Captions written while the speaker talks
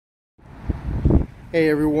Hey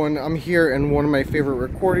everyone, I'm here in one of my favorite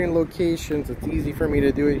recording locations. It's easy for me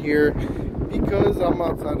to do it here because I'm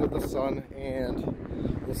outside of the sun, and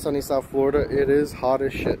in sunny South Florida it is hot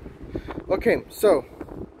as shit. Okay, so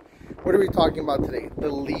what are we talking about today? The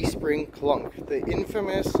leaf spring clunk, the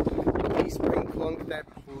infamous leaf spring clunk that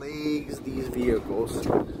plagues these vehicles.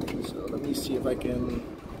 So let me see if I can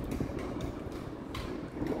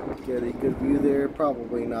get a good view there.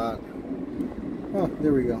 Probably not. Oh,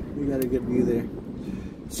 there we go. We got a good view there.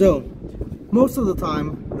 So, most of the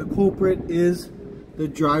time, the culprit is the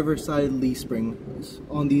driver's side leaf springs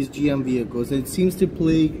on these GM vehicles. It seems to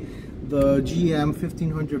plague the GM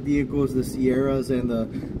 1500 vehicles, the Sierras, and the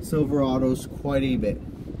Silverados quite a bit.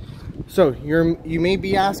 So, you may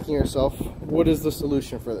be asking yourself, what is the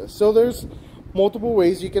solution for this? So, there's multiple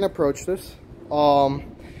ways you can approach this.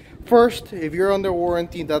 First, if you're under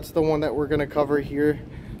warranty, that's the one that we're going to cover here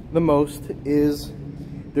the most, is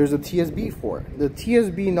there's a TSB for it. The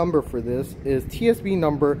TSB number for this is TSB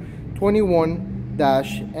number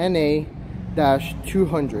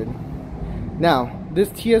 21-NA-200. Now, this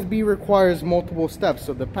TSB requires multiple steps,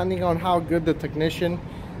 so depending on how good the technician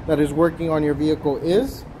that is working on your vehicle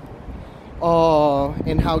is,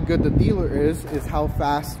 and how good the dealer is how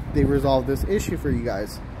fast they resolve this issue for you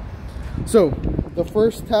guys. So, the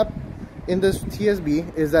first step in this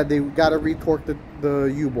TSB is that they gotta retorque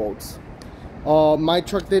the U-bolts. My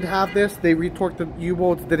truck did have this. They retorqued the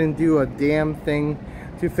U-bolts, didn't do a damn thing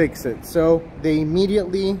to fix it. So they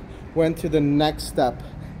immediately went to the next step.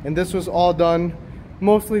 And this was all done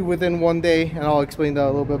mostly within one day, and I'll explain that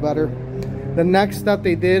a little bit better. The next step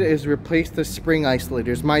they did is replace the spring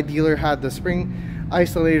isolators. My dealer had the spring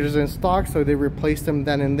isolators in stock, so they replaced them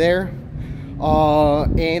then and there.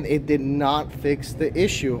 And it did not fix the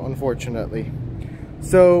issue, unfortunately.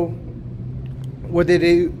 So what do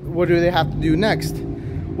they have to do next?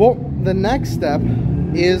 Well, the next step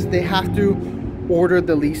is they have to order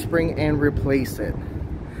the leaf spring and replace it.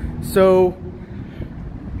 So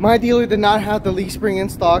my dealer did not have the leaf spring in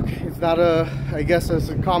stock. It's not I guess it's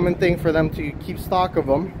a common thing for them to keep stock of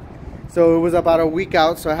them. So it was about a week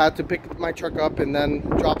out, so I had to pick my truck up and then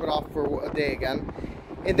drop it off for a day again.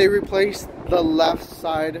 And they replaced the left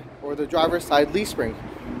side, or the driver's side, leaf spring.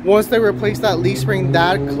 Once they replace that leaf spring,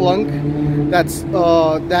 that clunk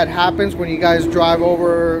that happens when you guys drive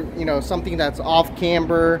over, something that's off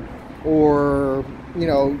camber, or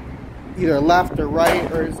either left or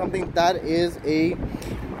right or something, that is a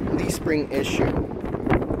leaf spring issue.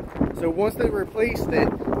 So once they replaced it,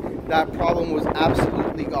 that problem was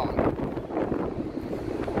absolutely gone.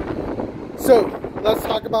 So let's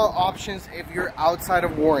talk about options if you're outside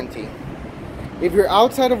of warranty. If you're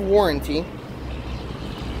outside of warranty,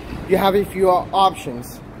 you have a few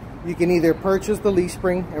options. You can either purchase the leaf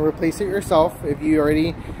spring and replace it yourself if you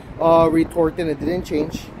already retorqued and it didn't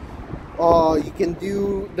change. You can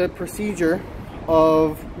do the procedure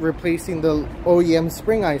of replacing the OEM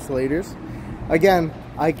spring isolators. Again,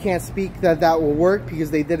 I can't speak that will work because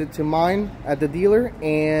they did it to mine at the dealer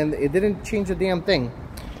and it didn't change a damn thing.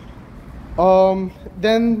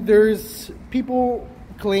 Then there's people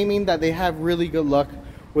claiming that they have really good luck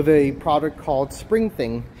with a product called Spring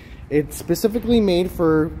Thing. It's specifically made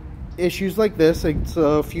for issues like this. It's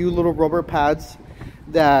a few little rubber pads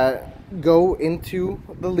that go into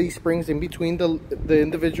the leaf springs in between the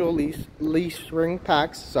individual leaf spring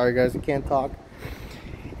packs. Sorry guys, I can't talk.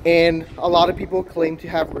 And a lot of people claim to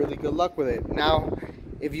have really good luck with it. Now,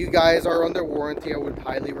 if you guys are under warranty, I would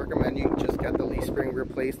highly recommend you just get the leaf spring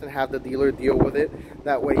replaced and have the dealer deal with it.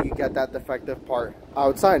 That way you get that defective part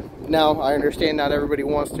outside. Now, I understand not everybody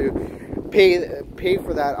wants to pay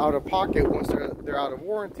for that out of pocket once they're out of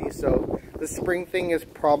warranty. So the Spring Thing is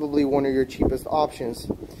probably one of your cheapest options.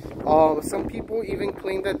 Some people even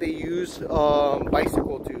claim that they use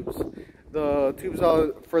bicycle tubes. The tubes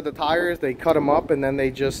for the tires, they cut them up and then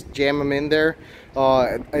they just jam them in there.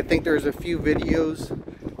 I think there's a few videos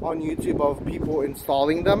on YouTube of people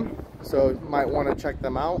installing them, so you might want to check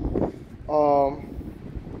them out.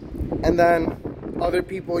 And then other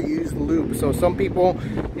people use lube. So some people,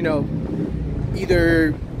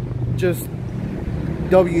 either just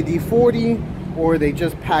WD-40 or they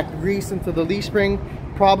just pack grease into the leaf spring.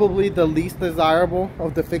 Probably the least desirable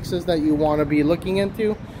of the fixes that you want to be looking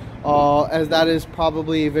into, as that is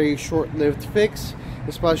probably a very short-lived fix,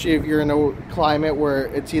 especially if you're in a climate where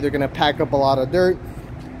it's either going to pack up a lot of dirt,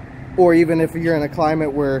 or even if you're in a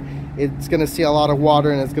climate where it's going to see a lot of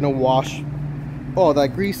water and it's going to wash all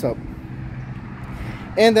that grease up.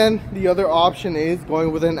 And then the other option is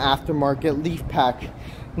going with an aftermarket leaf pack.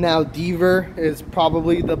 Now, Druver is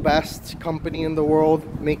probably the best company in the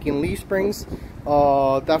world making leaf springs.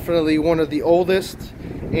 Definitely one of the oldest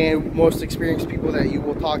and most experienced people that you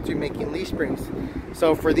will talk to making leaf springs.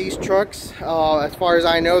 So for these trucks, as far as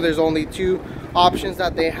I know, there's only two options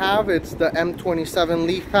that they have. It's the M27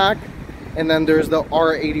 leaf pack, and then there's the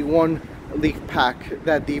R81 leaf pack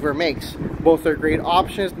that Druver makes. Both are great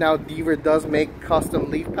options. Now Druver does make custom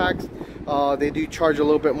leaf packs. They do charge a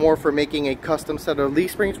little bit more for making a custom set of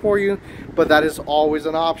leaf springs for you, but that is always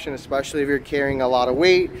an option, especially if you're carrying a lot of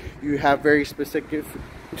weight. You have very specific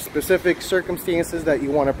circumstances that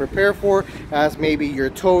you want to prepare for, as maybe you're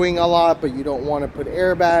towing a lot but you don't want to put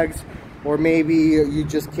airbags, or maybe you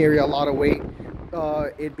just carry a lot of weight,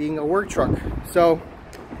 it being a work truck. So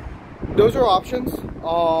those are options.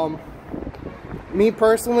 Me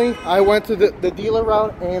personally, I went to the dealer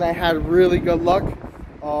route and I had really good luck.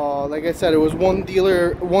 Like I said, it was one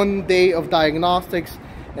day of diagnostics,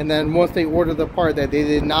 and then once they ordered the part that they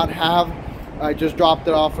did not have, I just dropped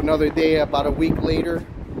it off another day about a week later,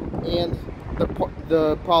 and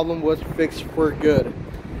the problem was fixed for good.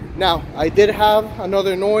 Now I did have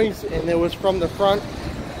another noise, and it was from the front,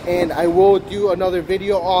 and I will do another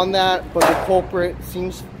video on that, but the culprit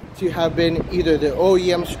seems to have been either the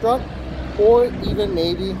OEM strut or even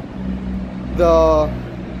maybe the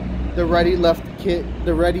ready lift kit,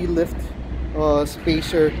 the ready lift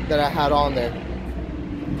spacer that I had on there.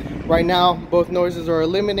 Right now both noises are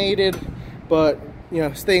eliminated, but you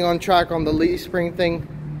know, staying on track on the leaf spring thing,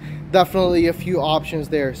 definitely a few options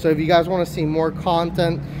there. So if you guys want to see more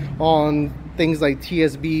content on things like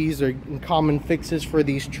TSBs or common fixes for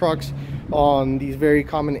these trucks, on these very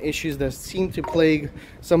common issues that seem to plague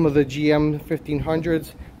some of the GM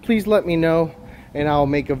 1500s, please let me know and I'll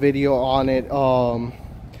make a video on it.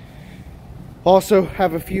 Also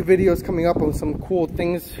have a few videos coming up on some cool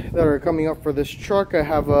things that are coming up for this truck. I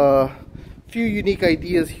have a few unique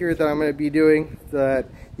ideas here that I'm going to be doing that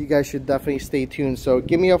you guys should definitely stay tuned. So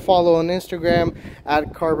give me a follow on Instagram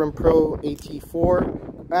at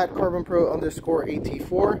carbonpro84, at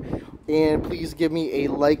carbonpro_AT4, and please give me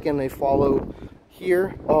a like and a follow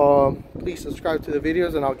here. Please subscribe to the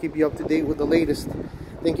videos and I'll keep you up to date with the latest.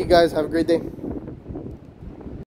 Thank you guys. Have a great day.